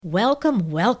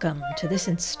Welcome to this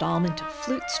installment of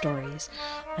Flute Stories.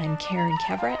 I'm Karen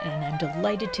Keverett, and I'm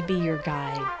delighted to be your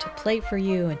guide, to play for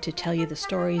you and to tell you the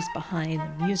stories behind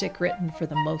the music written for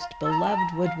the most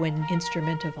beloved woodwind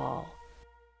instrument of all.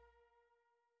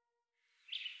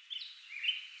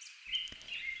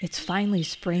 It's finally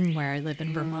spring where I live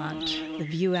in Vermont. The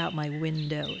view out my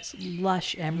window is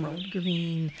lush emerald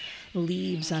green,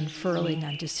 leaves unfurling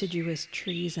on deciduous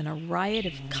trees, and a riot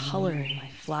of color in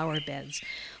my flower beds,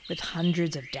 with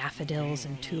hundreds of daffodils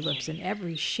and tulips in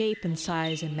every shape and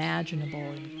size imaginable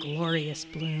in glorious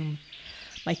bloom.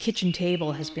 My kitchen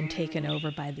table has been taken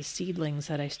over by the seedlings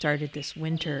that I started this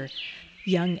winter.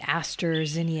 Young aster,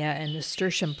 zinnia, and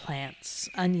nasturtium plants,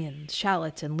 onions,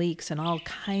 shallots, and leeks, and all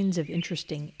kinds of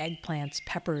interesting eggplants,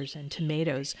 peppers, and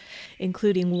tomatoes,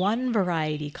 including one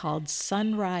variety called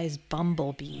Sunrise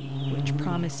Bumblebee, which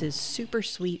promises super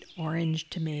sweet orange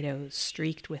tomatoes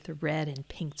streaked with red and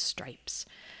pink stripes.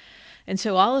 And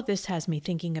so all of this has me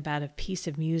thinking about a piece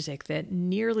of music that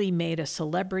nearly made a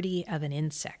celebrity of an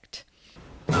insect.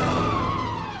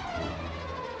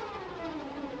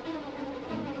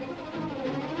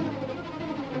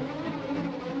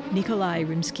 Nikolai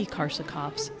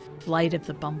Rimsky-Korsakov's Flight of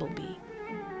the Bumblebee.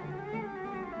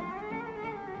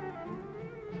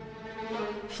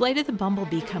 Flight of the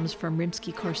Bumblebee comes from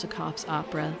Rimsky-Korsakov's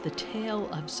opera The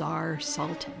Tale of Tsar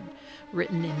Sultan,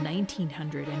 written in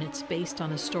 1900, and it's based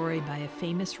on a story by a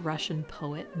famous Russian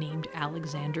poet named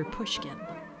Alexander Pushkin.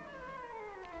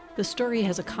 The story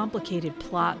has a complicated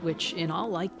plot which in all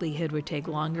likelihood would take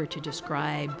longer to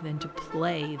describe than to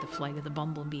play The Flight of the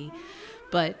Bumblebee,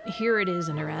 but here it is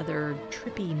in a rather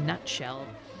trippy nutshell.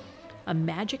 A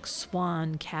magic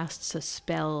swan casts a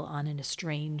spell on an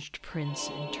estranged prince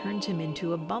and turns him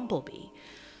into a bumblebee,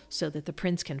 so that the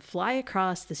prince can fly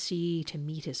across the sea to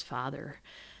meet his father.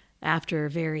 After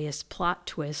various plot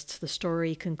twists, the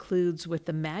story concludes with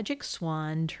the magic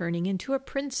swan turning into a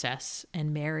princess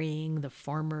and marrying the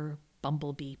former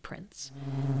bumblebee prince.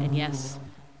 And yes,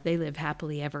 they live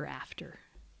happily ever after.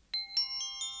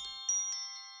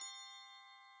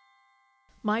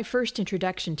 My first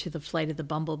introduction to the Flight of the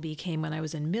Bumblebee came when I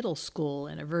was in middle school,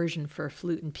 in a version for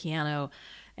flute and piano,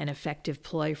 an effective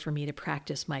ploy for me to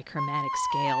practice my chromatic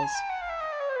scales.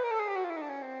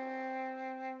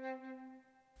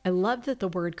 I love that the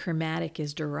word chromatic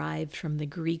is derived from the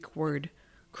Greek word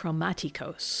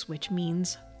chromatikos, which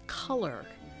means color.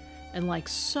 And like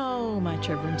so much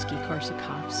of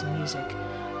Rimsky-Korsakov's music,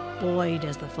 boy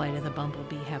does the Flight of the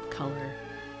Bumblebee have color.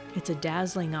 It's a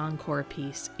dazzling encore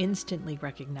piece, instantly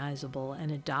recognizable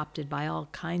and adopted by all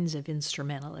kinds of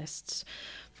instrumentalists,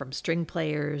 from string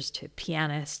players to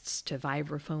pianists to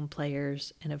vibraphone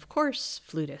players, and of course,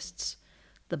 flutists.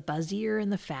 The buzzier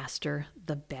and the faster,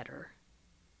 the better.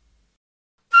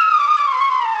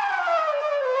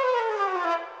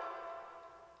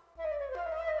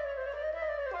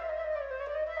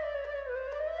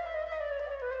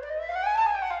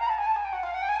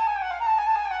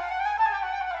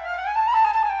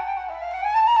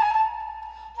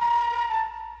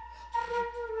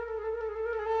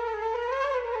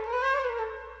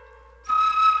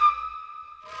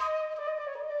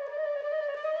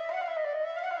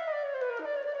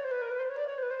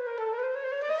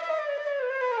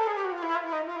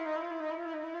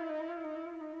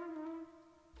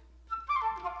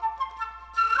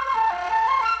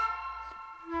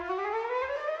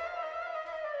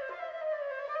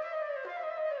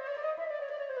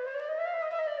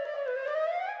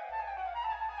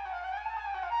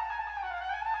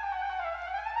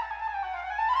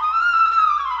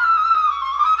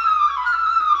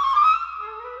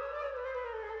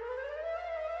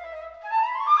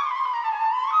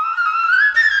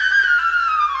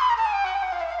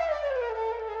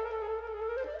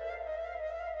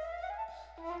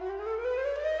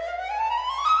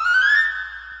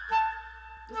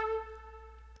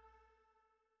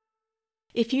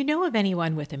 If you know of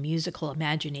anyone with a musical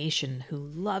imagination who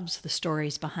loves the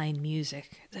stories behind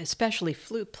music, especially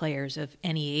flute players of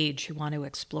any age who want to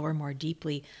explore more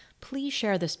deeply, please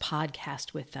share this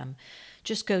podcast with them.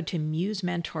 Just go to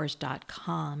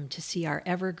musementors.com to see our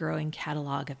ever-growing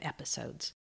catalog of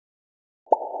episodes.